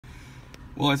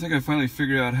Well, I think I finally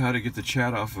figured out how to get the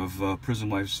chat off of Prism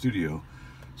Live Studio.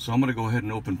 So I'm going to go ahead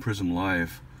and open Prism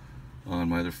Live on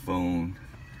my other phone.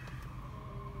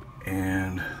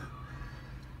 And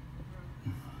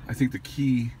I think the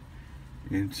key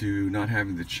into not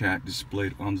having the chat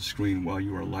displayed on the screen while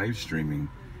you are live streaming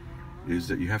is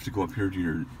that you have to go up here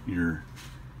to your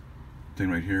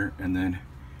thing right here, and then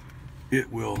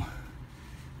it will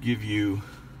give you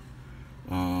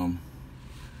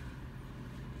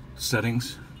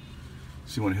settings.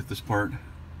 So you want to hit this part.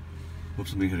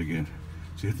 Oops, let me hit it again.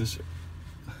 So you hit this.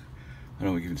 I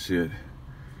don't know if you can see it,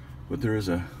 but there is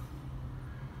a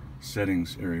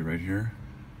settings area right here.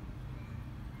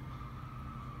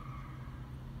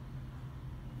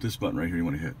 This button right here you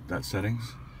want to hit. That's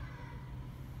settings.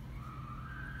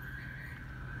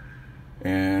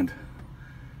 And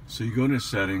so you go into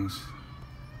settings,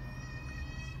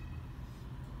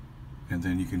 and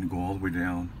then you can go all the way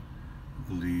down, I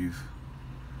believe.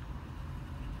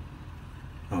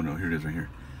 Oh no, here it is right here.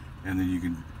 And then you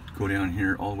can go down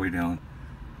here all the way down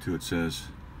to it says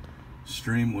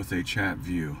stream with a chat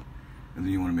view. And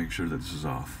then you want to make sure that this is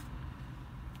off.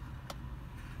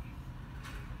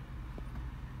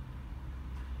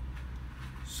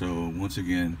 So once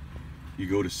again, you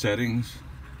go to settings,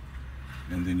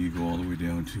 and then you go all the way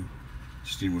down to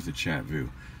stream with a chat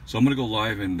view. So I'm going to go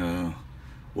live, and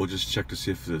we'll just check to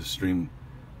see if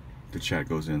the chat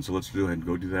goes in. So let's go ahead and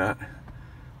go do that.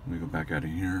 Let me go back out of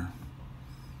here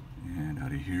and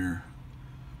out of here.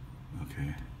 Okay,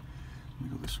 let me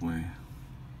go this way.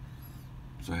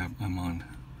 So I'm on.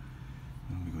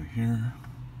 Let me go here,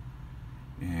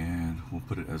 and we'll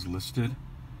put it as listed.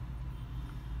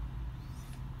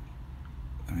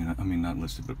 I mean not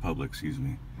listed, but public. Excuse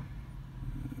me.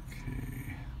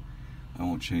 Okay, I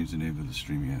won't change the name of the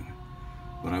stream yet,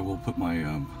 but I will put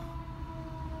my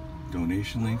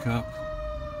donation link up.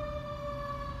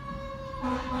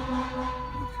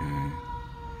 Okay,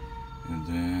 and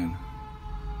then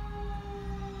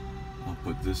I'll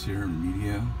put this here in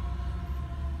media.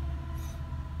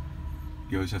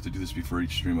 You always have to do this before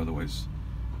each stream, otherwise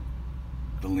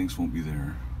the links won't be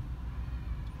there.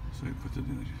 So you put the,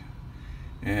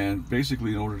 and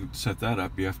basically in order to set that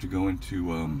up, you have to go into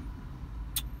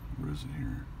where is it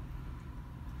here?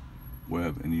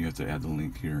 Web, and you have to add the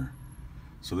link here.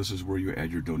 So this is where you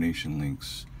add your donation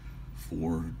links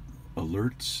for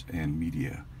alerts and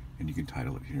media, and you can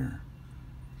title it here.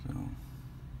 So,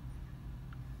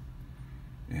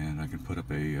 and I can put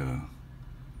up a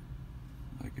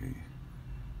like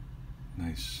a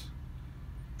nice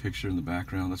picture in the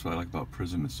background. That's what I like about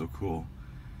Prism. It's so cool.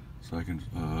 So I can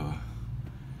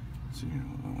let's see,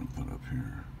 what I want to put up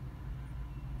here.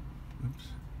 Oops.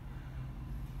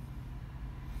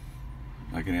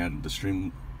 I can add the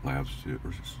Stream Labs to it,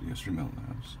 or yeah, Stream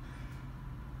Labs.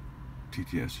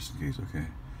 TTS just in case. Okay.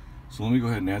 So let me go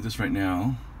ahead and add this right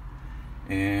now,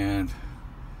 and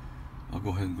I'll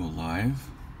go ahead and go live.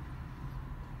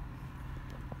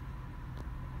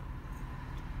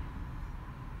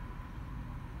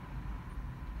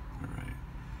 Alright.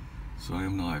 So I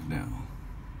am live now.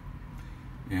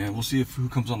 And we'll see if who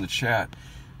comes on the chat,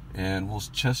 and we'll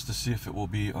test to see if it will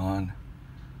be on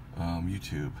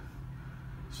YouTube.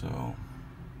 So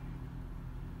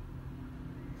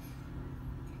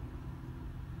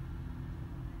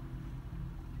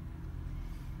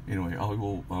anyway, I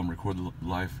will record the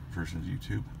live version of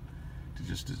YouTube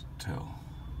to tell.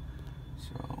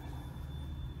 So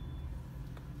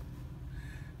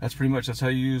that's pretty much, that's how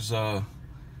you use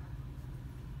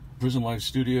Prism Live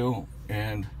Studio,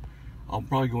 and I'll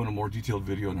probably go into a more detailed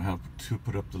video on how to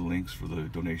put up the links for the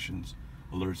donations,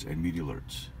 alerts, and media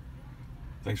alerts.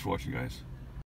 Thanks for watching, guys.